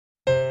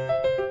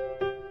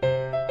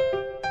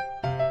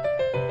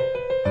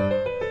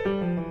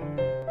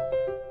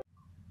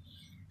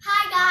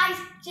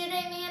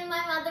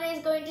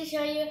to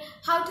show you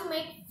how to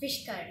make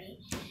fish curry.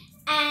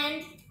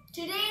 And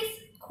today's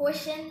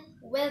question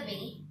will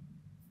be,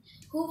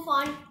 who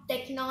found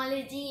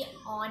technology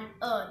on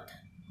earth?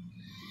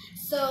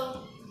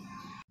 So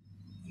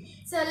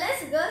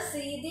let's go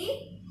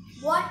see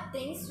what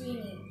things we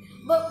need.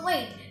 But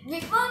wait,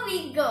 before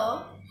we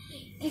go,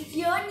 if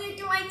you're new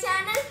to my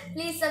channel,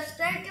 please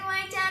subscribe to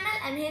my channel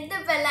and hit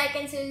the bell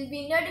icon so you'll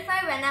be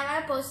notified whenever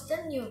I post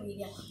a new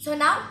video. So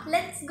now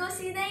let's go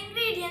see the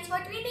ingredients,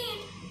 what we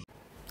need.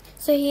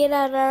 So here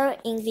are our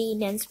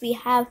ingredients. We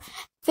have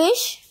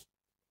fish,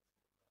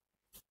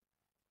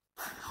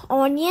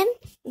 onion,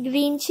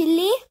 green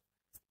chilli,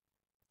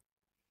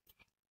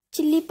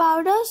 chilli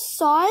powder,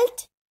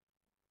 salt,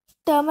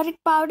 turmeric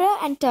powder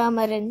and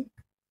tamarind.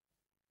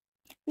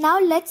 Now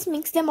let's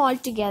mix them all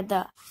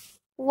together.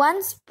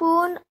 1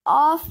 spoon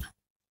of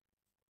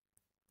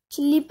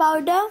chilli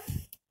powder,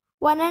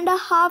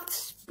 1.5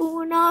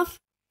 spoon of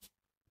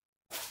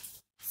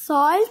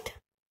salt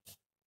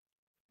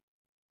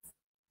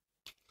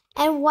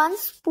and 1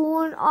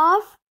 spoon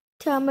of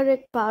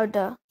turmeric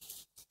powder.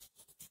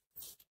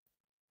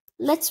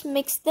 Let's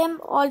mix them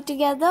all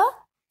together.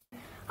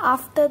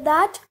 After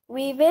that,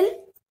 we will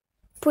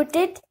put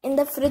it in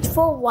the fridge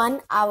for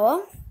 1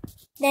 hour.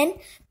 Then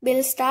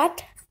we'll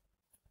start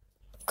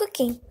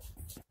cooking.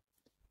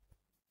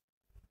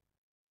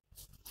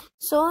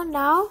 So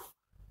now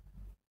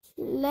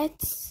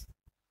let's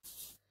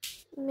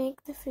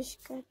make the fish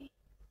curry.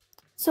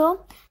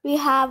 So we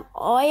have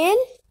oil.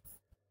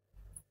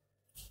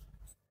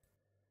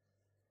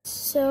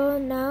 So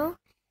now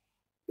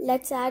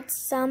let's add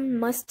some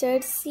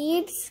mustard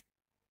seeds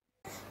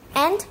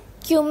and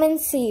cumin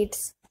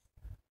seeds.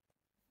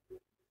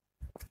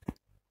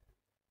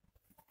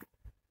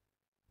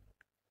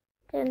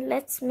 And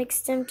let's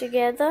mix them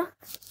together.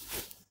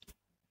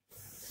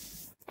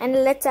 And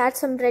let's add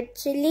some red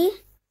chilli.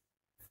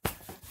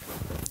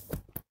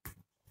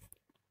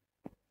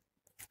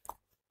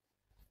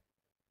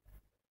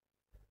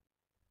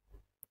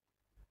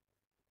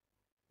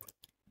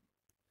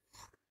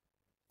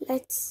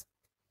 Let's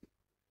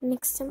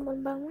mix them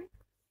one by one.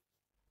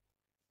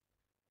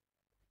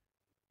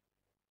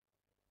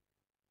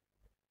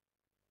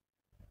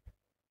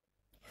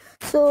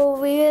 So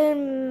we will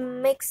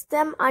mix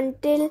them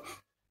until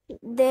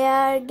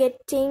the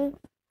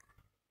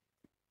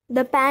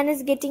pan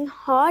is getting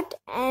hot,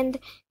 and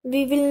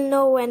we will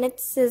know when it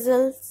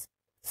sizzles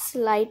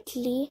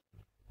slightly.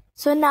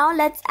 So now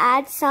let's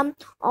add some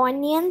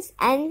onions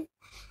and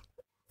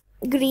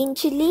green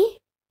chilli.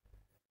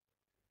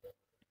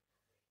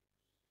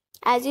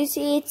 As you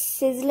see, it's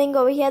sizzling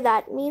over here.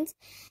 That means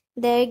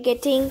they're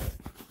getting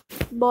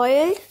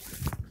boiled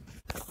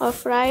or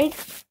fried.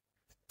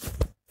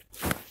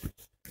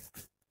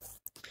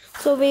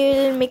 So we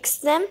will mix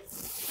them.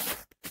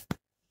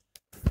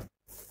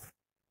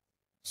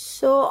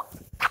 So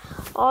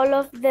all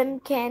of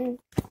them can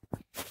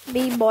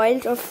be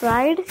boiled or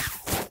fried.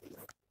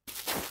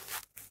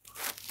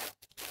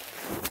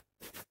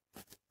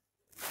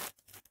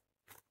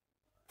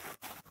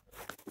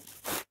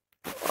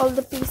 All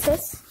the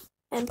pieces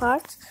and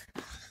parts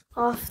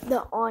of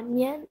the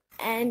onion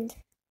and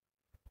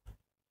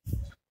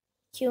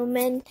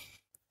cumin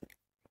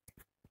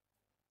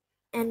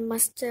and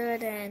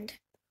mustard and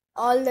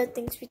all the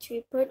things which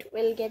we put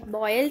will get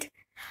boiled.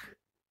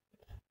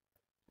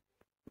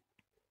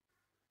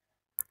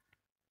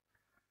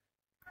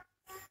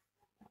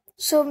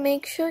 So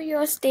make sure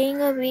you're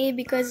staying away,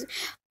 because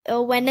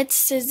when it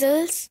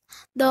sizzles,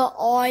 the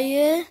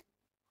oil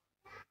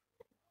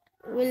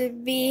will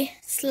be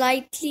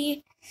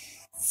slightly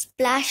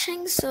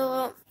splashing,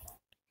 so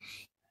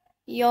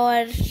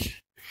your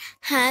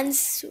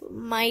hands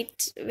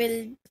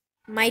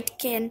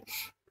can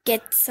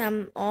get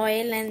some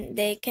oil and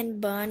they can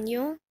burn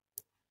you.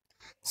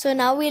 So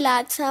now we'll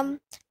add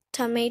some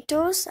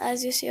tomatoes,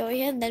 as you see over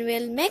here. Then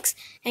we'll mix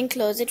and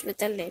close it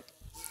with a lid.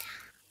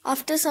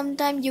 After some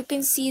time, you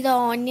can see the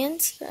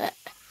onions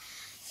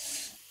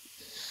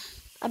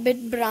a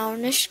bit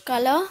brownish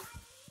color,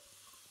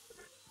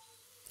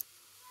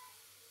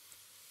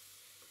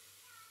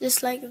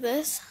 just like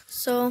this.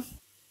 So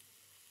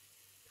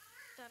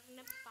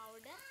turnip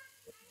powder,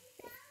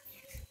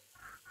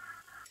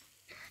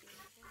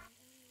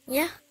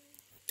 yeah,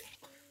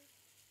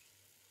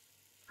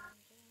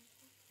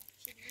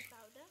 chilli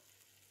powder.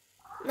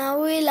 Now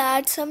we'll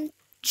add some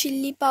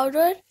chilli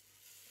powder,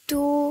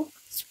 2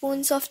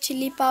 spoons of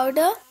chilli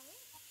powder,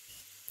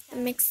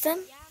 and mix them.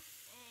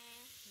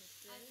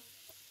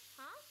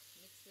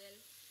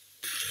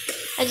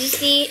 As you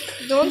see,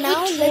 don't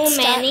now put let's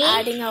too start many.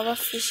 adding our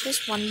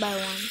fishes one by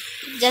one,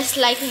 Just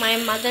like my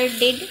mother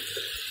did.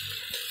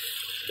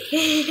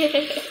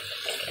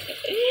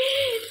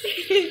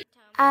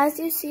 as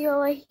you see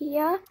over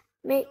here.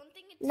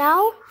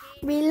 Now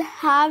we'll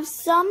have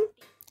some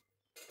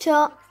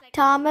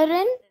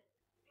tamarind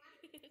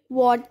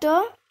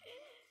water.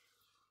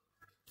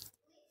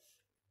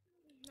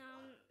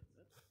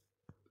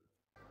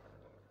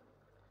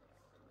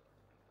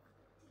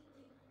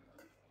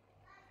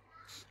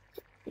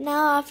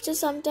 Now after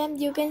some time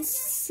you can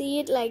see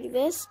it like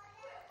this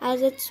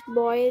as it's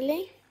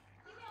boiling.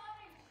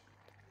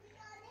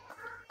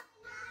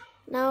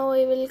 Now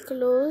we will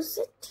close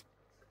it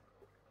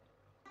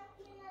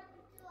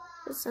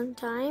for some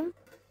time,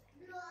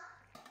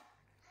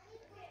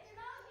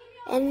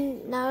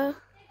 and now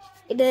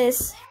it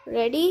is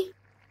ready,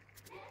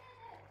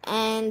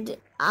 and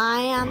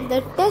I am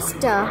the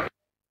tester.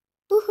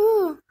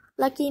 Woohoo!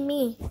 Lucky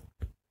me.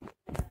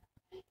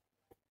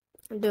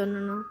 Don't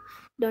know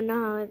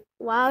how it.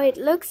 Wow, it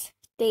looks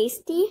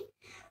tasty.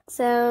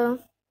 So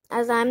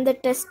as I'm the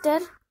taste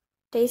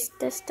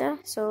tester,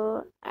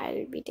 so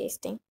I'll be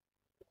tasting.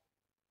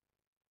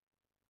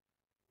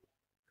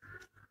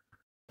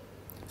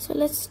 So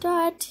let's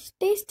start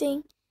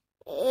tasting.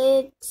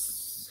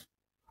 It's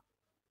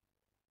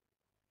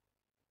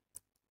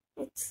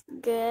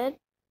good.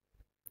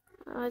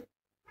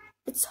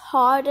 It's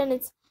hot and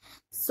it's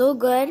so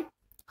good.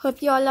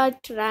 Hope you all are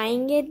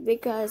trying it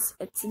because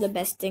it's the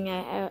best thing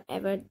I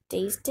ever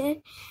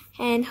tasted.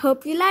 And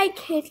hope you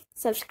like it.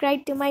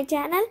 Subscribe to my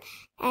channel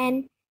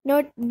and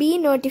be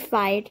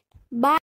notified. Bye.